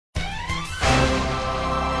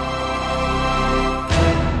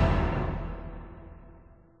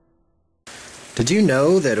Did you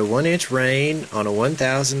know that a 1-inch rain on a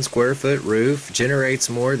 1,000 square foot roof generates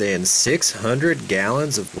more than 600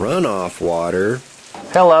 gallons of runoff water?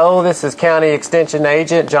 Hello, this is County Extension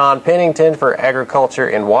Agent John Pennington for Agriculture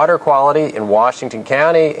and Water Quality in Washington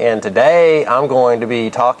County, and today I'm going to be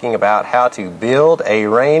talking about how to build a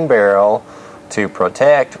rain barrel to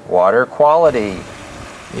protect water quality.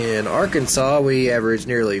 In Arkansas, we average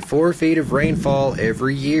nearly 4 feet of rainfall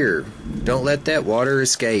every year. Don't let that water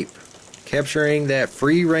escape. Capturing that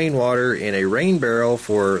free rainwater in a rain barrel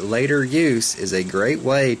for later use is a great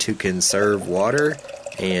way to conserve water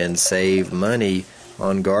and save money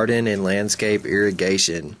on garden and landscape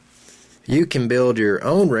irrigation. You can build your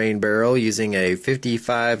own rain barrel using a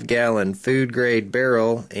 55-gallon food-grade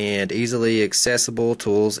barrel and easily accessible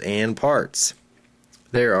tools and parts.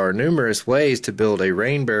 There are numerous ways to build a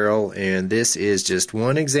rain barrel, and this is just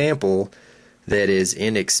one example that is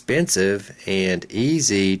inexpensive and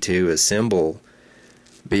easy to assemble.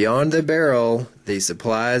 Beyond the barrel, the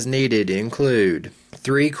supplies needed include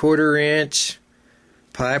 3/4 inch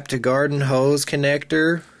pipe to garden hose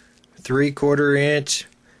connector, 3/4 inch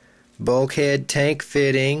bulkhead tank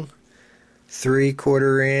fitting,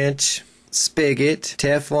 3/4 inch spigot,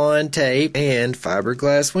 Teflon tape, and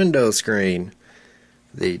fiberglass window screen.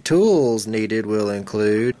 The tools needed will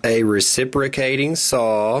include a reciprocating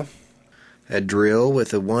saw, a drill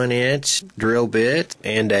with a 1-inch drill bit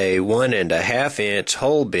and a 1.5-inch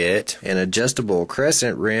hole bit, an adjustable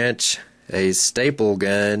crescent wrench, a staple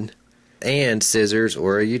gun, and scissors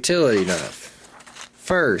or a utility knife.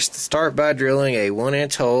 First, start by drilling a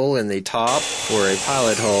 1-inch hole in the top or a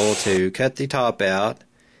pilot hole to cut the top out,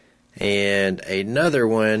 and another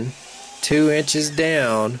one 2 inches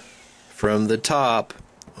down from the top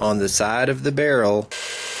on the side of the barrel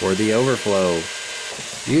for the overflow.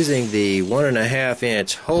 Using the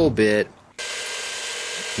 1.5-inch hole bit,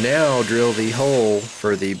 now drill the hole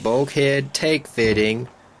for the bulkhead tank fitting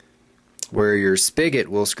where your spigot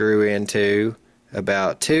will screw into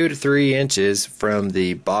about 2 to 3 inches from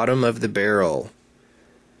the bottom of the barrel.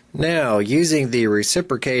 Now, using the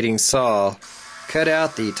reciprocating saw, cut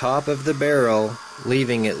out the top of the barrel,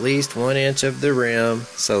 leaving at least 1 inch of the rim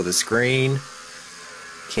so the screen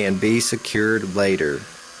can be secured later.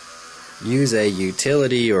 Use a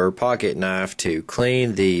utility or pocket knife to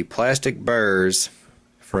clean the plastic burrs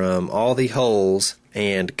from all the holes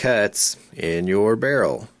and cuts in your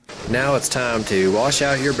barrel. Now it's time to wash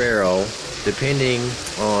out your barrel. Depending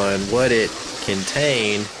on what it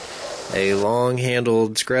contained, a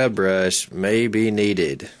long-handled scrub brush may be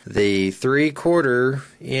needed. The 3/4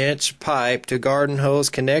 inch pipe to garden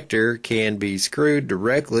hose connector can be screwed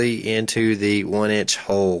directly into the 1-inch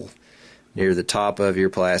hole near the top of your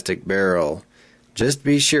plastic barrel. Just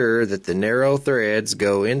be sure that the narrow threads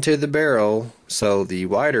go into the barrel so the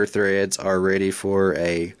wider threads are ready for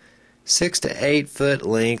a 6 to 8 foot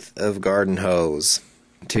length of garden hose.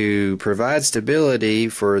 To provide stability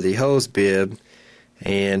for the hose bib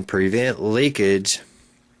and prevent leakage,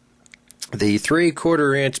 the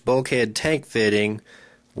 3/4 inch bulkhead tank fitting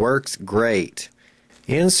works great.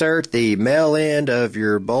 Insert the male end of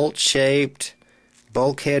your bolt-shaped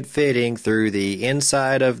bulkhead fitting through the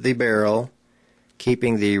inside of the barrel,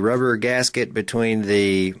 keeping the rubber gasket between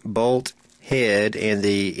the bolt head and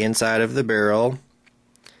the inside of the barrel,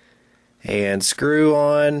 and screw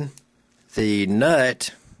on the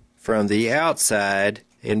nut from the outside,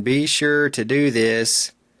 and be sure to do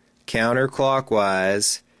this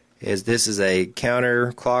counterclockwise, as this is a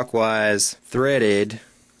counterclockwise threaded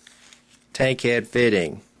tank head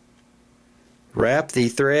fitting. Wrap the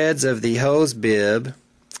threads of the hose bib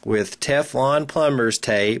with Teflon plumber's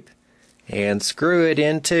tape and screw it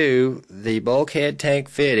into the bulkhead tank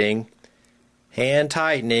fitting, hand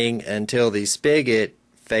tightening until the spigot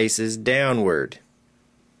faces downward.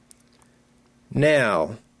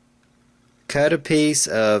 Now, cut a piece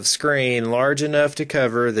of screen large enough to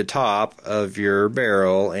cover the top of your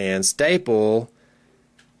barrel and staple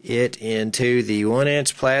it into the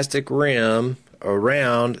 1-inch plastic rim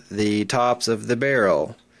around the tops of the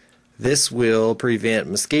barrel. This will prevent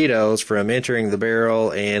mosquitoes from entering the barrel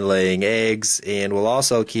and laying eggs, and will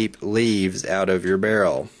also keep leaves out of your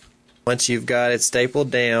barrel. Once you've got it stapled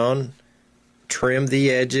down, trim the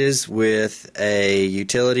edges with a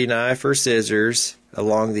utility knife or scissors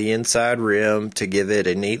along the inside rim to give it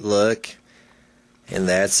a neat look, and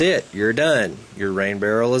that's it. You're done. Your rain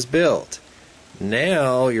barrel is built.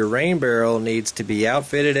 Now your rain barrel needs to be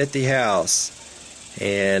outfitted at the house,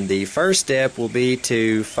 and the first step will be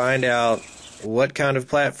to find out what kind of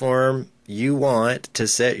platform you want to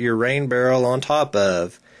set your rain barrel on top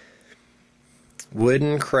of.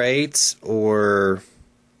 Wooden crates or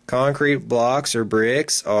Concrete blocks or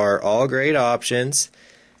bricks are all great options,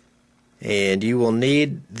 and you will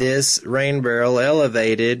need this rain barrel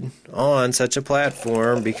elevated on such a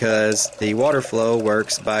platform because the water flow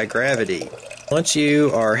works by gravity. Once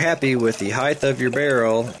you are happy with the height of your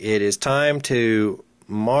barrel, it is time to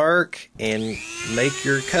mark and make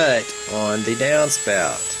your cut on the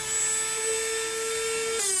downspout.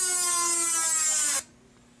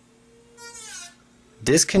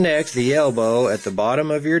 Disconnect the elbow at the bottom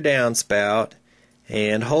of your downspout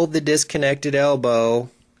and hold the disconnected elbow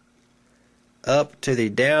up to the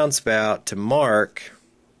downspout to mark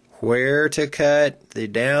where to cut the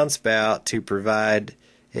downspout to provide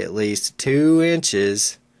at least 2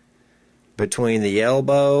 inches between the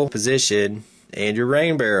elbow position and your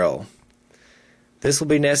rain barrel. This will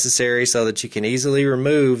be necessary so that you can easily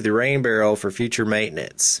remove the rain barrel for future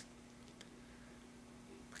maintenance.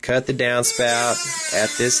 Cut the downspout at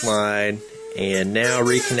this line, and now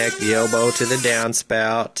reconnect the elbow to the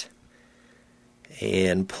downspout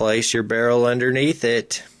and place your barrel underneath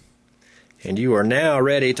it, and you are now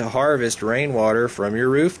ready to harvest rainwater from your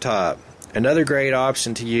rooftop. Another great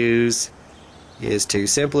option to use is to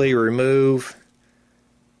simply remove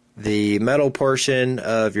the metal portion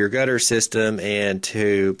of your gutter system and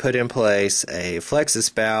to put in place a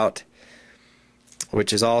flexi-spout,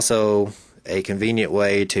 which is also a convenient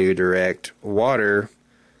way to direct water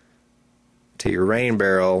to your rain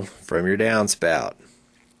barrel from your downspout.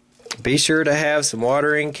 Be sure to have some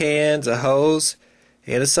watering cans, a hose,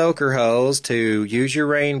 and a soaker hose to use your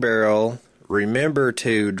rain barrel. Remember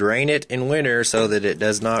to drain it in winter so that it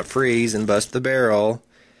does not freeze and bust the barrel.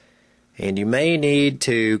 And you may need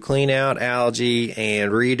to clean out algae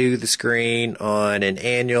and redo the screen on an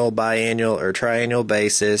annual, biannual, or triennial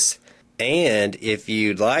basis. And if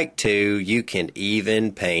you'd like to, you can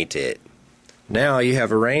even paint it. Now you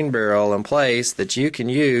have a rain barrel in place that you can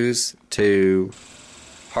use to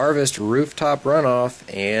harvest rooftop runoff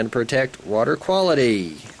and protect water quality.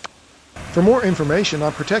 For more information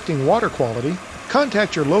on protecting water quality,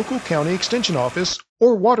 contact your local county extension office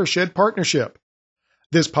or watershed partnership.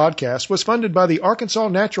 This podcast was funded by the Arkansas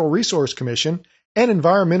Natural Resource Commission and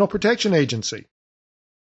Environmental Protection Agency.